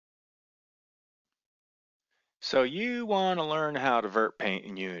So you want to learn how to vert paint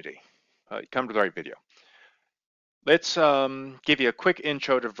in Unity. You come to the right video. Let's give you a quick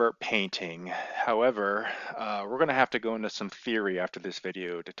intro to vert painting. However, we're going to have to go into some theory after this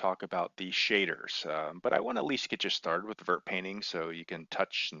video to talk about the shaders. But I want to at least get you started with vert painting so you can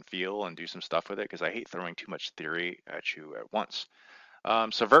touch and feel and do some stuff with it because I hate throwing too much theory at you at once.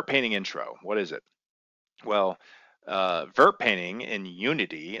 So vert painting intro, what is it? Well, vert painting in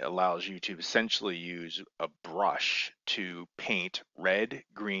Unity allows you to essentially use a brush to paint red,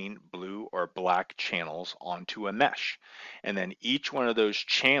 green, blue, or black channels onto a mesh. And then each one of those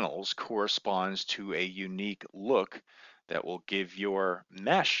channels corresponds to a unique look that will give your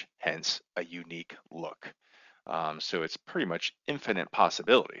mesh, hence, a unique look. So it's pretty much infinite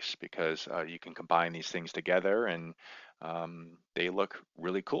possibilities because you can combine these things together and they look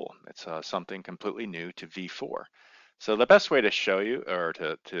really cool. It's something completely new to V4. So the best way to show you or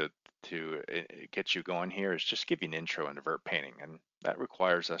to get you going here is just give you an intro into vert painting, and that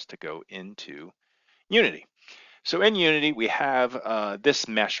requires us to go into Unity. So in Unity, we have this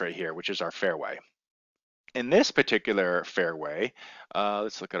mesh right here, which is our fairway. In this particular fairway,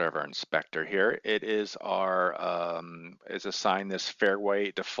 let's look at our inspector here. It is is assigned this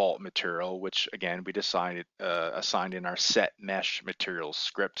fairway default material, which again we assigned in our set mesh materials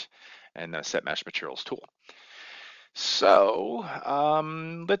script and the set mesh materials tool. So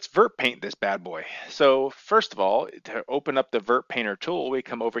let's vert paint this bad boy. So first of all, to open up the vert painter tool, we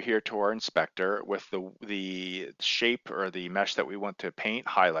come over here to our inspector with the shape or the mesh that we want to paint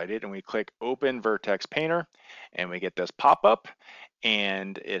highlighted, and we click open vertex painter, and we get this pop up,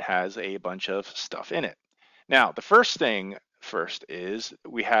 and it has a bunch of stuff in it. Now, the first is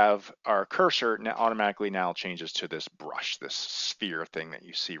we have our cursor now automatically changes to this brush, this sphere thing that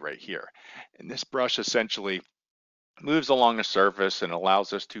you see right here. And this brush essentially moves along the surface and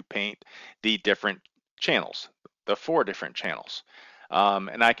allows us to paint the different channels, the 4 different channels.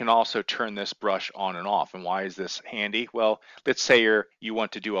 And I can also turn this brush on and off. And why is this handy? Well, let's say you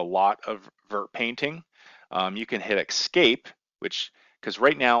want to do a lot of vert painting. You can hit escape, because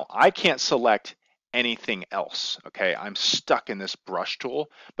right now I can't select anything else. Okay, I'm stuck in this brush tool.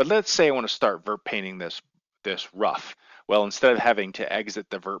 But let's say I want to start vert painting this rough. Well, instead of having to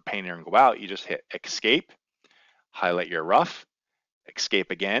exit the vert painter and go out, you just hit escape, highlight your rough,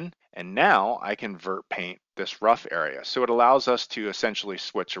 escape again, and now I can vert paint this rough area. So it allows us to essentially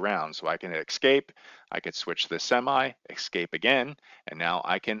switch around. So I can hit escape, I could switch this semi, escape again, and now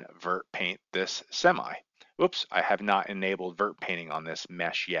I can vert paint this semi. Oops, I have not enabled vert painting on this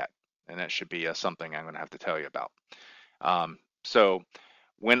mesh yet, and that should be something I'm going to have to tell you about. So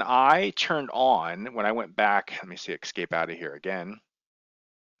when I went back, let me see, escape out of here again.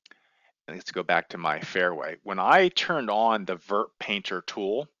 Let's go back to my fairway. When I turned on the Vert Painter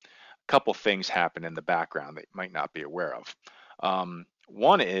tool, a couple things happened in the background that you might not be aware of.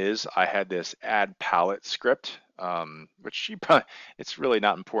 One is I had this add palette script, which it's really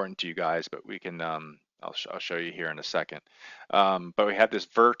not important to you guys, but we can, I'll show you here in a second. But we had this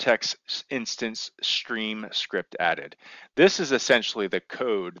vertex instance stream script added. This is essentially the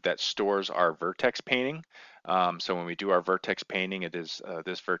code that stores our vertex painting. So when we do our vertex painting, it is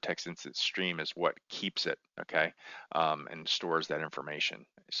this vertex instance stream is what keeps it, okay, and stores that information.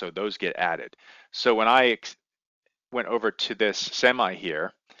 So those get added. So when I went over to this semi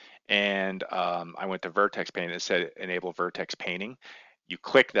here, and I went to vertex painting, it said enable vertex painting. You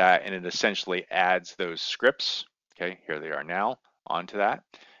click that, and it essentially adds those scripts. Okay, here they are now onto that.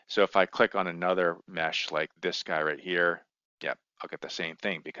 So if I click on another mesh like this guy right here, yep, I'll get the same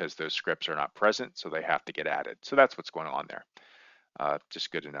thing because those scripts are not present, so they have to get added. So that's what's going on there.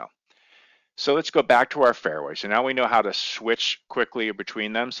 Just good to know. So let's go back to our fairway. So now we know how to switch quickly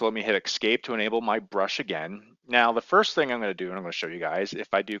between them. So let me hit escape to enable my brush again. Now the first thing I'm going to do, and I'm going to show you guys,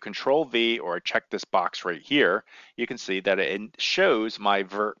 if I do Control V or I check this box right here, you can see that it shows my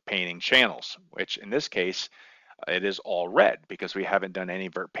vert painting channels, which in this case, it is all red because we haven't done any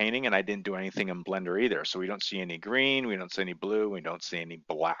vert painting, and I didn't do anything in Blender either. So we don't see any green, we don't see any blue, we don't see any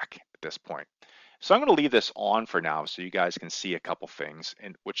black at this point. So I'm going to leave this on for now so you guys can see a couple things,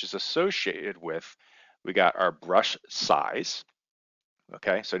 and which is associated with, we got our brush size.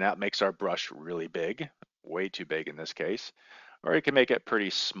 Okay, so now it makes our brush really big, way too big in this case, or you can make it pretty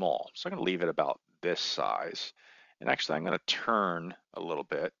small. So I'm going to leave it about this size. And actually I'm going to turn a little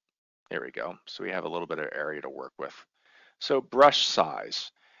bit. There we go. So we have a little bit of area to work with. So brush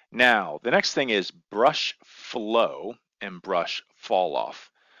size. Now, the next thing is brush flow and brush fall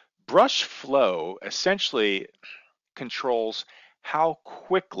off. Brush flow essentially controls how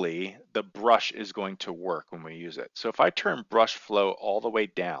quickly the brush is going to work when we use it. So if I turn brush flow all the way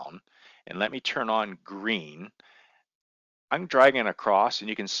down and let me turn on green. I'm dragging across and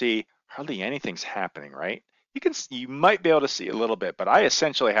you can see hardly anything's happening, right? You might be able to see a little bit, but I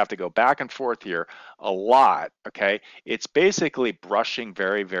essentially have to go back and forth here a lot, okay? It's basically brushing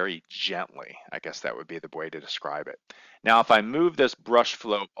very, very gently. I guess that would be the way to describe it. Now, if I move this brush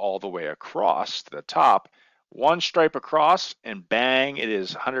flow all the way across to the top, one stripe across and bang, it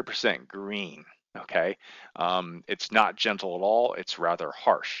is 100% green, okay? It's not gentle at all, it's rather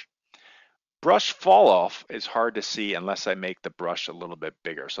harsh. Brush fall off is hard to see unless I make the brush a little bit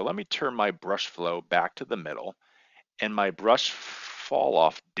bigger. So let me turn my brush flow back to the middle and my brush fall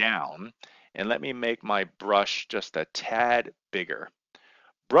off down, and let me make my brush just a tad bigger.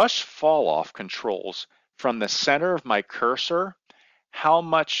 Brush fall off controls from the center of my cursor how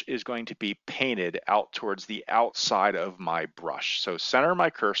much is going to be painted out towards the outside of my brush. So center of my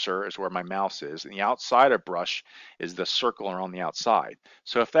cursor is where my mouse is, and the outside of brush is the circle around the outside.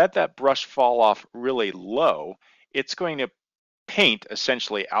 So if that brush fall off really low, it's going to paint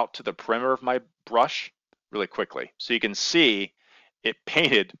essentially out to the perimeter of my brush really quickly. So you can see it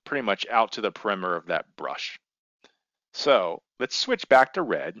painted pretty much out to the perimeter of that brush. So let's switch back to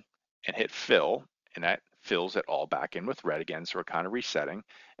red and hit fill, and that fills it all back in with red again, so we're kind of resetting.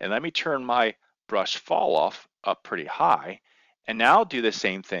 And let me turn my brush fall off up pretty high, and now I'll do the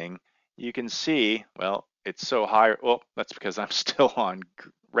same thing. You can see, well, it's so high, well, that's because I'm still on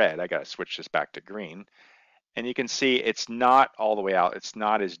red. I gotta switch this back to green. And you can see it's not all the way out. It's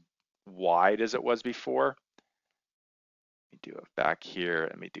not as wide as it was before. Let me do it back here.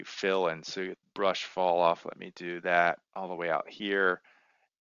 Let me do fill and so brush fall off. Let me do that all the way out here,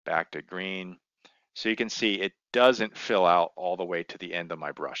 back to green. So you can see it doesn't fill out all the way to the end of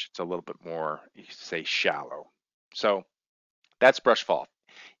my brush. It's a little bit more, you say, shallow. So that's brush fall.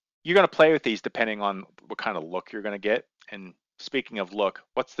 You're going to play with these depending on what kind of look you're going to get. And speaking of look,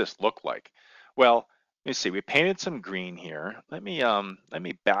 what's this look like? Well, let me see. We painted some green here. Let me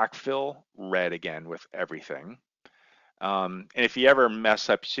backfill red again with everything. And if you ever mess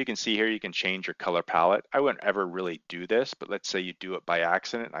up, so you can see here, you can change your color palette. I wouldn't ever really do this, but let's say you do it by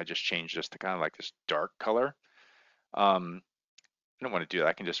accident. I just change this to kind of like this dark color. I don't want to do that.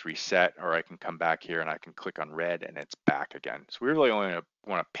 I can just reset, or I can come back here and I can click on red and it's back again. So we really only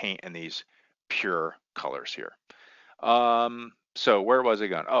want to paint in these pure colors here. So where was I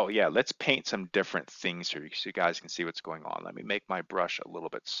going? Oh yeah, let's paint some different things here so you guys can see what's going on. Let me make my brush a little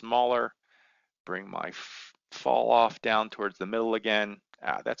bit smaller, bring my fall off down towards the middle again.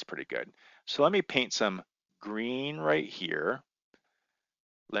 That's pretty good. So let me paint some green right here.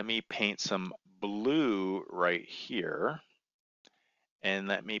 Let me paint some blue right here. And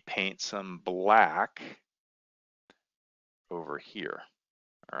let me paint some black over here.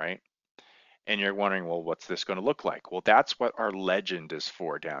 All right. And you're wondering, well, what's this going to look like? Well, that's what our legend is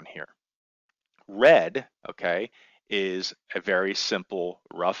for down here. Red, okay, is a very simple,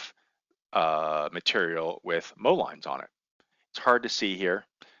 rough material with mow lines on it. It's hard to see here,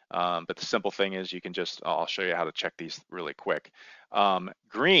 but the simple thing is you can just, I'll show you how to check these really quick.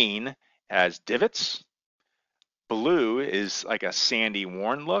 Green has divots, blue is like a sandy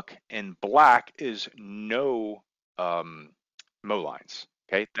worn look, and black is no mow lines.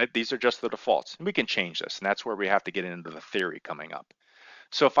 Okay, these are just the defaults. And we can change this, and that's where we have to get into the theory coming up.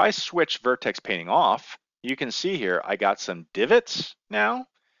 So if I switch vertex painting off, you can see here I got some divots now,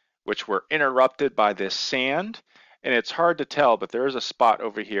 which were interrupted by this sand. And it's hard to tell, but there is a spot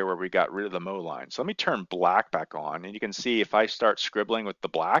over here where we got rid of the mow line. So let me turn black back on, and you can see if I start scribbling with the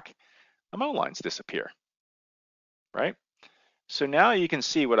black, the mow lines disappear, right? So now you can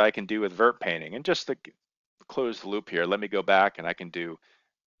see what I can do with vert painting. And just to close the loop here, let me go back and I can do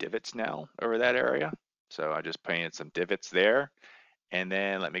divots now over that area. So I just painted some divots there. And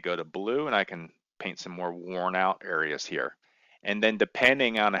then let me go to blue and I can paint some more worn out areas here. And then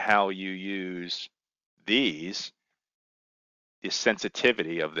depending on how you use these, the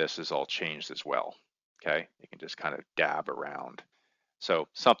sensitivity of this is all changed as well. Okay, you can just kind of dab around. So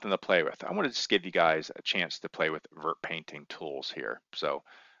something to play with. I want to just give you guys a chance to play with vert painting tools here. So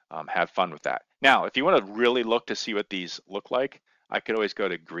have fun with that. Now, if you want to really look to see what these look like, I could always go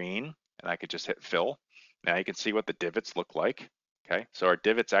to green and I could just hit fill. Now you can see what the divots look like. Okay, so our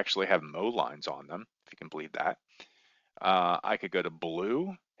divots actually have mow lines on them, if you can believe that. I could go to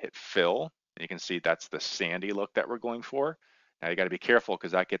blue, hit fill, and you can see that's the sandy look that we're going for. Now you got to be careful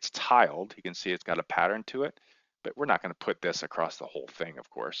because that gets tiled. You can see it's got a pattern to it, but we're not going to put this across the whole thing, of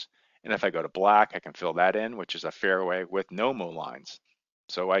course. And if I go to black, I can fill that in, which is a fairway with no mow lines.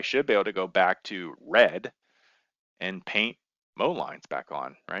 So I should be able to go back to red and paint mow lines back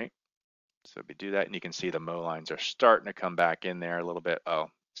on, right? So we do that and you can see the mow lines are starting to come back in there a little bit. Oh,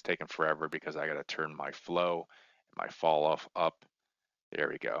 It's taking forever because I got to turn my flow, my fall off up. There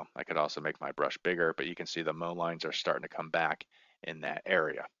we go. I could also make my brush bigger, but you can see the mow lines are starting to come back in that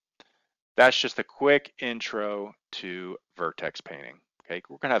area. That's just a quick intro to vertex painting. Okay,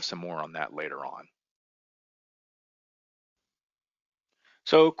 we're gonna have some more on that later on.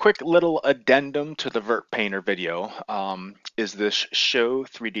 So quick little addendum to the Vert Painter video is this show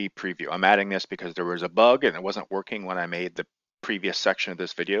 3D preview. I'm adding this because there was a bug and it wasn't working when I made the previous section of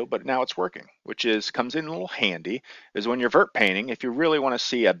this video, but now it's working, which comes in a little handy, is when you're vert painting, if you really want to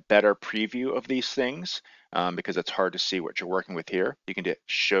see a better preview of these things, because it's hard to see what you're working with here, you can hit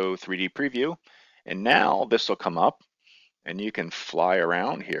show 3D preview, and now this will come up and you can fly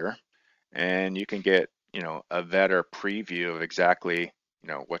around here and you can get, a better preview of exactly,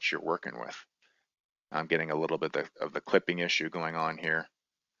 what you're working with. I'm getting a little bit of the clipping issue going on here,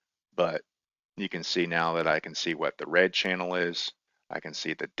 but you can see now that I can see what the red channel is. I can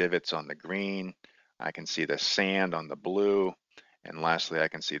see the divots on the green. I can see the sand on the blue. And lastly, I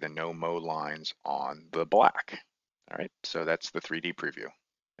can see the no mow lines on the black. All right, so that's the 3D preview.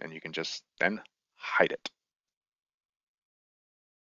 And you can just then hide it.